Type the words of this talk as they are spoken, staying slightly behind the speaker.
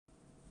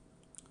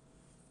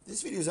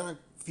This video is on a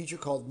feature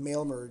called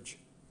Mail Merge.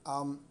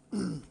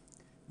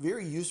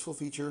 Very useful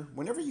feature.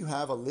 Whenever you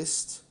have a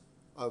list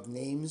of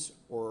names,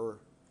 or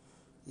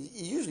it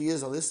usually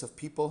is a list of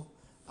people,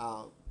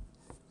 uh,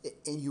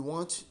 and you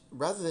want,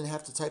 rather than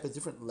have to type a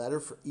different letter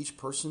for each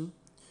person,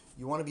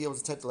 you want to be able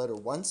to type the letter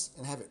once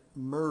and have it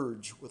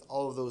merge with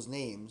all of those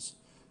names,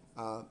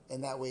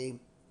 and that way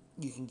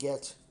you can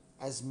get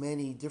as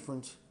many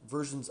different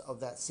versions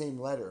of that same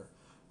letter.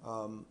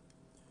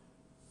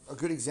 A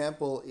good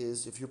example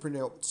is if you're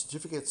printing out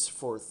certificates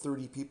for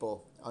 30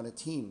 people on a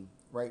team,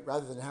 right?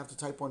 Rather than have to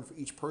type one for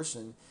each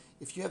person,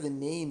 if you have the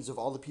names of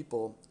all the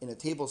people in a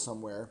table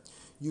somewhere,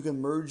 you can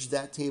merge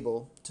that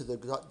table to the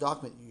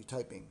document you're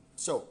typing.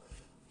 So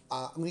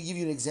I'm going to give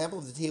you an example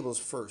of the tables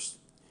first.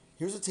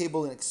 Here's a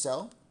table in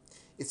Excel.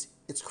 It's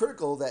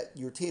critical that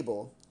your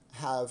table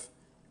have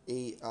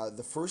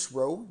the first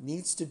row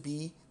needs to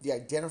be the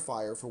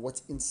identifier for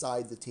what's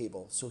inside the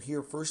table. So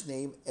here, first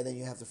name, and then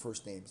you have the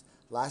first names,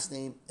 last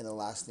name, and the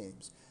last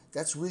names.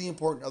 That's really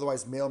important,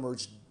 otherwise mail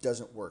merge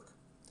doesn't work.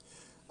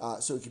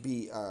 So it could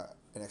be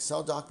an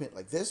Excel document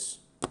like this,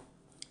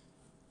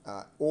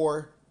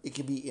 or it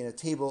could be in a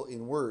table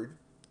in Word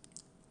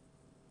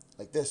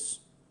like this.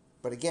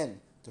 But again,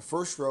 the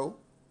first row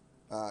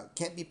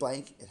can't be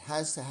blank. It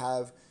has to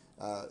have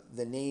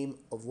the name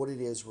of what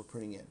it is we're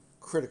putting in.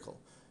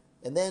 Critical.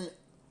 And then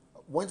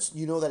once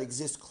you know that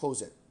exists,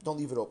 close it. Don't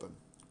leave it open.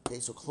 Okay,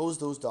 so close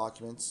those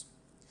documents.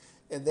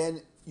 And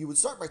then you would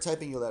start by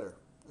typing your letter.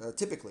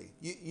 Typically,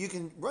 you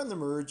can run the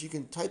merge. You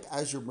can type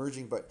as you're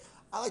merging, but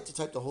I like to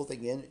type the whole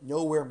thing in,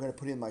 know where I'm going to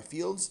put in my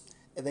fields,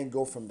 and then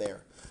go from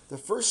there. The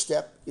first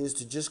step is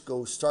to just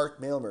go start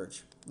mail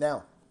merge.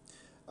 Now,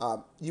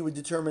 you would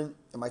determine,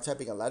 am I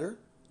typing a letter?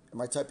 Am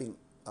I typing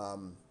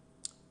an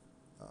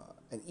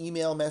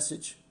email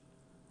message,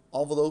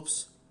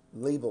 envelopes,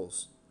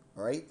 labels?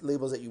 All right,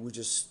 labels that you would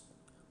just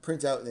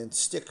print out and then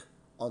stick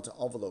onto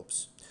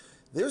envelopes.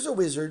 There's a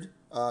wizard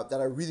that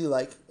I really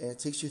like, and it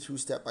takes you through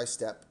step by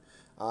step.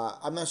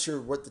 I'm not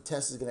sure what the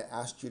test is going to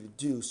ask you to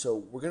do,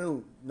 so we're going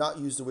to not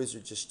use the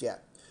wizard just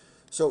yet.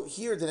 So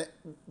here, then,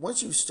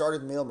 once you've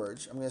started mail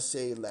merge, I'm going to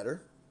say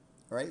letter.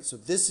 All right, so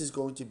this is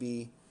going to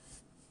be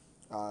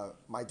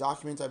my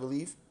document, I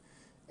believe.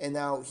 And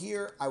now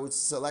here, I would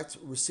select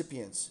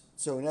recipients.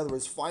 So in other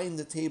words, find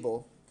the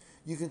table.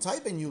 You can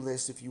type a new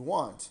list if you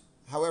want.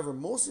 However,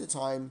 most of the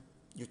time,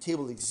 your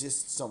table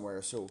exists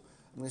somewhere. So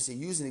I'm going to say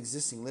use an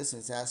existing list, and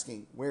it's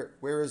asking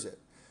where is it?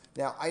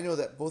 Now, I know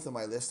that both of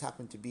my lists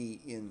happen to be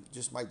in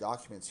just my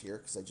documents here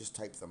because I just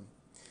typed them.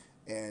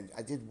 And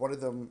I did one of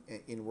them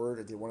in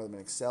Word, I did one of them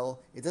in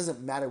Excel. It doesn't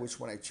matter which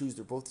one I choose,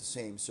 they're both the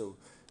same. So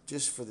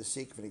just for the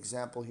sake of an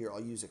example here, I'll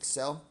use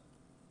Excel.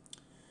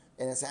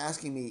 And it's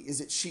asking me,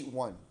 is it sheet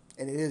 1?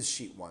 And it is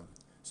sheet 1.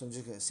 So I'm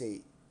just going to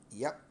say,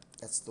 yep,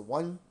 that's the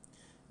one.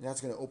 And that's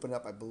going to open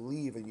up, I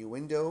believe, a new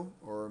window,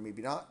 or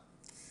maybe not.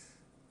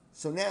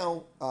 So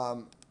now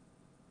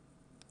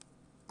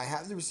I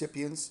have the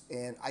recipients,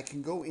 and I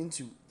can go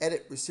into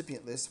edit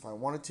recipient list if I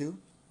wanted to,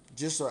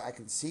 just so I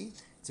can see.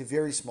 It's a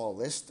very small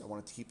list. I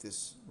wanted to keep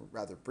this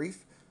rather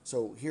brief.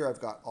 So here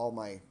I've got all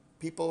my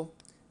people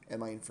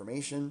and my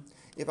information.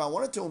 If I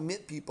wanted to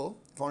omit people,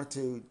 if I wanted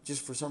to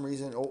just for some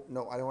reason, oh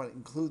no, I don't want to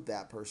include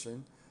that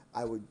person,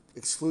 I would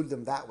exclude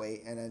them that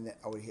way, and then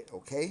I would hit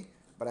OK,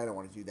 but I don't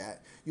want to do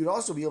that. You'd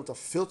also be able to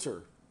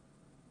filter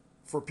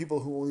for people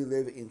who only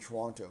live in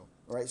Toronto.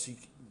 All right, so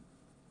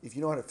if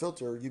you know how to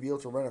filter, you'd be able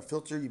to run a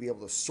filter. You'd be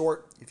able to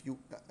sort if you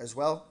as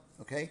well.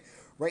 Okay,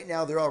 right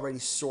now they're already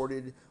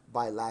sorted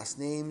by last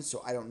name,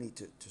 so I don't need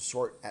to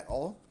sort at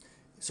all.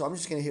 So I'm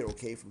just going to hit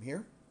OK from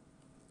here.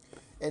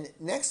 And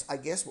next, I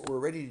guess what we're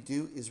ready to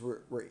do is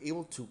we're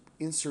able to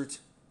insert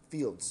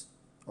fields.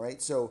 All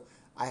right, so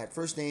I had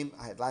first name,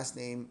 I had last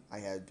name, I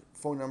had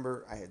phone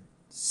number, I had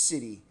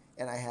city,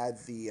 and I had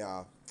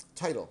the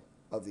title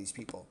of these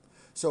people.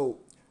 So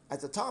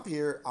at the top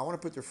here, I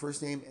want to put their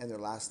first name and their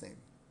last name,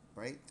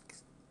 right?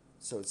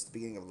 So it's the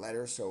beginning of a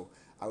letter, so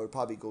I would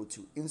probably go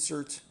to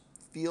insert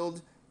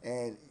field,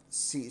 and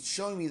see, it's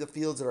showing me the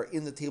fields that are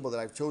in the table that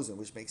I've chosen,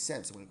 which makes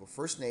sense. I'm going to go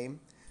first name,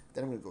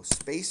 then I'm going to go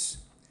space,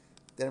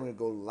 then I'm going to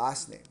go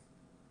last name.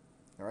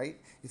 All right?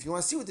 If you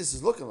want to see what this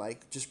is looking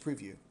like, just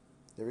preview.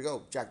 There we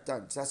go, Jack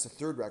done. So that's the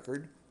third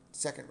record,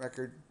 second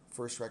record,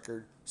 first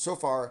record. So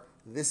far,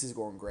 this is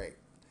going great.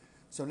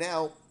 So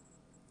now,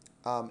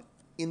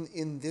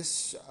 in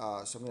this,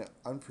 so I'm going to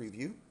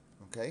unpreview,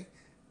 okay?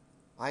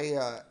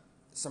 I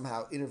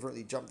somehow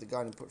inadvertently jumped the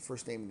gun and put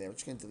first name in there. I'm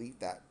just going to delete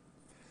that.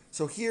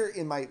 So here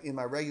in my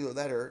regular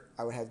letter,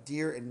 I would have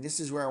dear, and this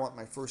is where I want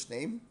my first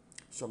name.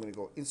 So I'm going to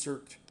go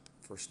insert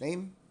first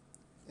name,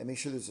 and make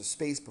sure there's a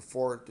space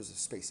before, there's a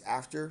space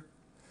after.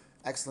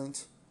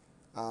 Excellent.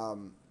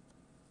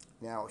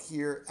 Now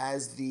here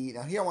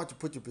here I want to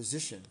put the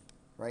position,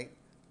 right,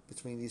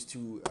 between these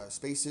two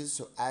spaces.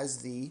 So as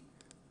the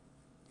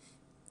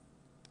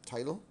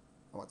title,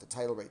 I want the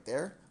title right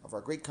there of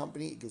our great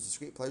company. It gives us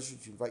great pleasure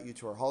to invite you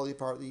to our holiday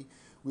party.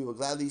 We will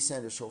gladly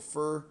send a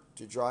chauffeur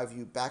to drive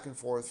you back and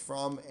forth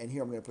from, and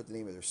here I'm going to put the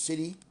name of their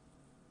city,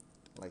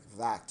 like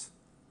that.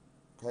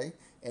 Okay,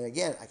 and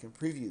again, I can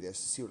preview this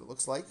to see what it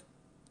looks like.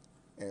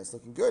 And it's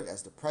looking good.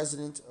 As the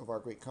president of our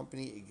great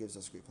company, it gives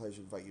us great pleasure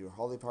to invite you to a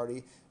holiday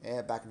party,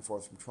 and back and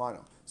forth from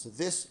Toronto. So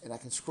this, and I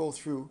can scroll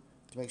through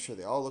to make sure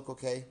they all look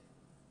okay,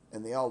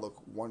 and they all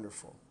look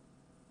wonderful.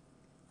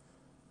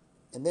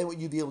 And then what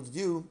you'd be able to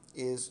do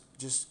is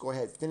just go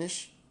ahead,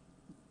 finish,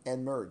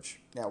 and merge.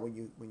 Now, when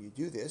you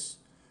do this,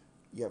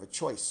 you have a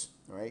choice,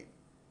 all right?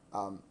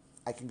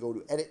 I can go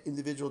to edit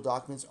individual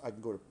documents. I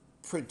can go to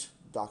print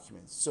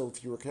documents. So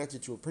if you were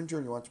connected to a printer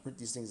and you want to print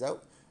these things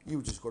out, you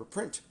would just go to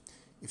print.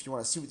 If you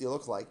want to see what they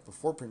look like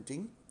before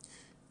printing,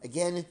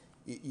 again,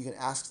 you can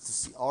ask to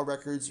see all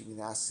records. You can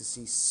ask to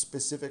see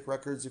specific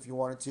records if you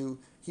wanted to.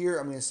 Here,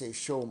 I'm going to say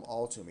show them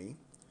all to me.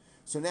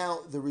 So now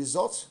the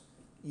results,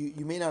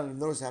 you may not have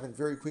noticed, happen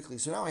very quickly.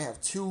 So now I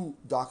have two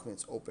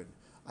documents open.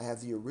 I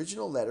have the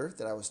original letter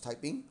that I was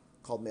typing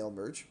called mail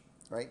merge,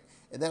 right?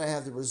 And then I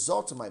have the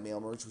result of my mail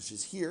merge, which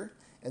is here.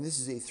 And this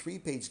is a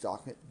 3-page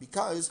document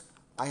because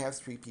I have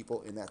 3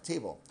 people in that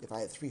table. If I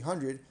had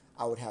 300,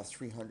 I would have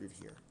 300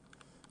 here.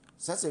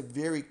 So that's a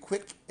very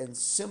quick and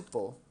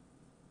simple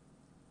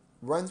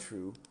run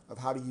through of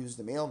how to use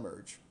the mail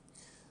merge.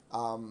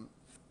 I'm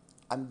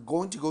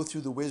going to go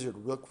through the wizard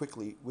real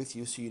quickly with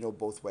you so you know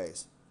both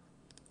ways.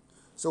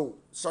 So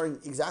starting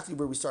exactly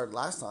where we started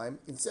last time,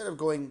 instead of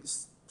going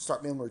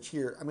start mail merge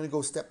here, I'm going to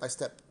go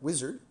step-by-step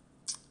wizard.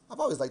 I've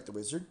always liked the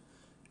wizard.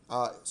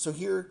 So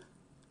here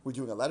we're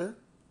doing a letter.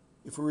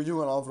 If we were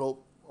doing an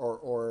envelope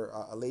or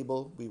a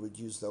label, we would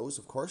use those,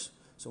 of course.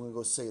 So I'm going to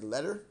go say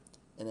letter,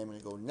 and I'm going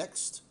to go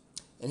next.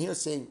 And here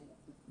it's saying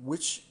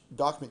which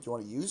document you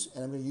want to use,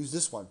 and I'm going to use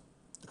this one,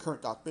 the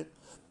current document.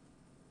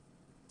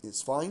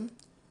 It's fine.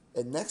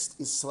 And next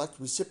is select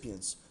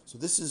recipients. So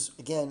this is,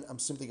 again, I'm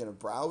simply going to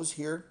browse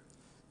here,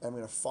 and I'm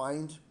going to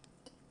find,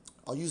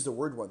 I'll use the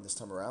Word one this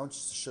time around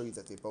just to show you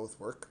that they both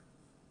work.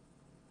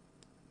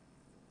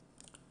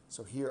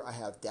 So here I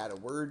have data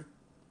Word,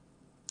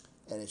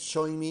 and it's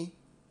showing me,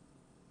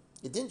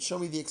 it didn't show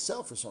me the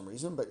Excel for some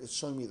reason, but it's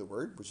showing me the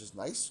Word, which is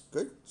nice,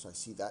 good. So I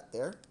see that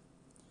there.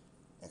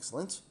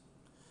 Excellent.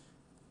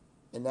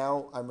 And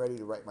now I'm ready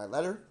to write my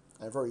letter.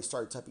 I've already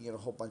started typing in a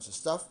whole bunch of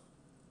stuff.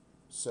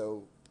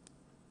 So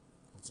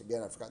once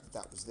again, I forgot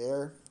that was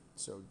there.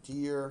 So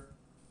dear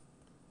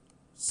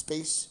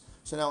space.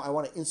 So now I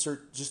want to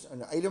insert just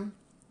an item.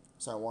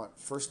 So I want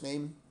first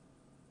name.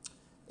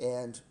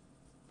 And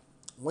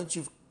once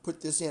you've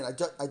put this in,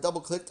 I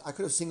double clicked. I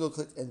could have single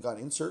clicked and gone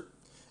insert.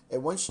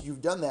 And once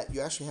you've done that,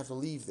 you actually have to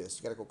leave this.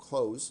 You got to go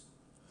close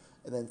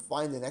and then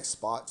find the next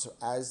spot. So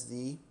as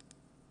the,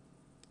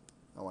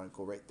 I want to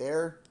go right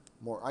there,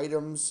 more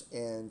items,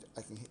 and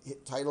I can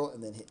hit title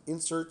and then hit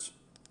insert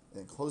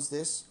and then close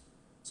this.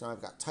 So now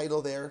I've got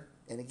title there.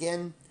 And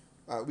again,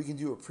 we can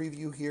do a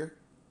preview here,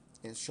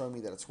 and it's showing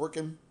me that it's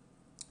working.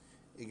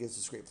 It gives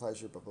us great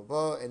pleasure, blah, blah,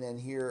 blah. And then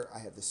here I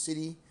have the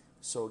city.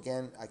 So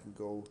again, I can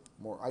go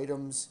more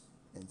items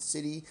and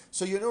city.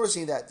 So you're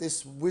noticing that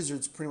this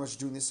wizard's pretty much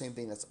doing the same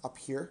thing that's up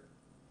here.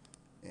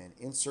 And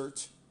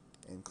insert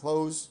and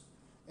close.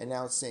 And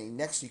now it's saying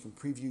next you can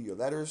preview your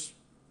letters.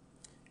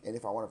 And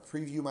if I want to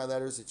preview my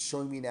letters, it's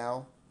showing me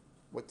now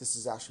what this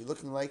is actually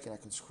looking like. And I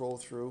can scroll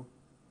through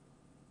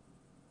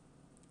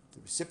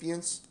the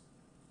recipients.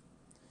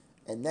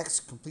 And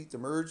next, complete the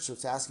merge. So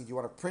it's asking, do you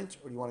want to print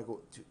or do you want to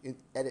go to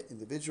edit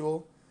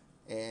individual?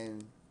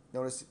 And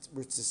notice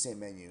it's the same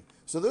menu.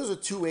 So those are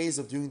two ways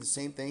of doing the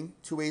same thing,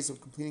 two ways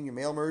of completing your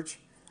mail merge.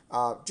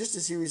 Just a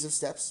series of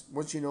steps.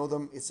 Once you know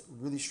them, it's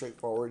really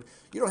straightforward.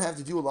 You don't have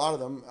to do a lot of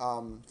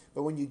them,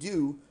 but when you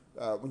do,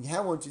 when you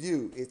have one to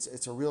do,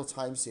 it's a real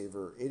time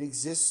saver. It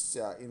exists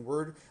in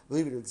Word. I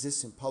believe it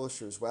exists in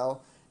Publisher as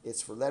well.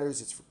 It's for letters,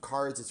 it's for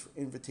cards, it's for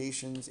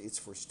invitations, it's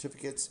for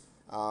certificates.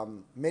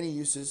 Many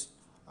uses.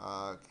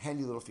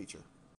 Handy little feature.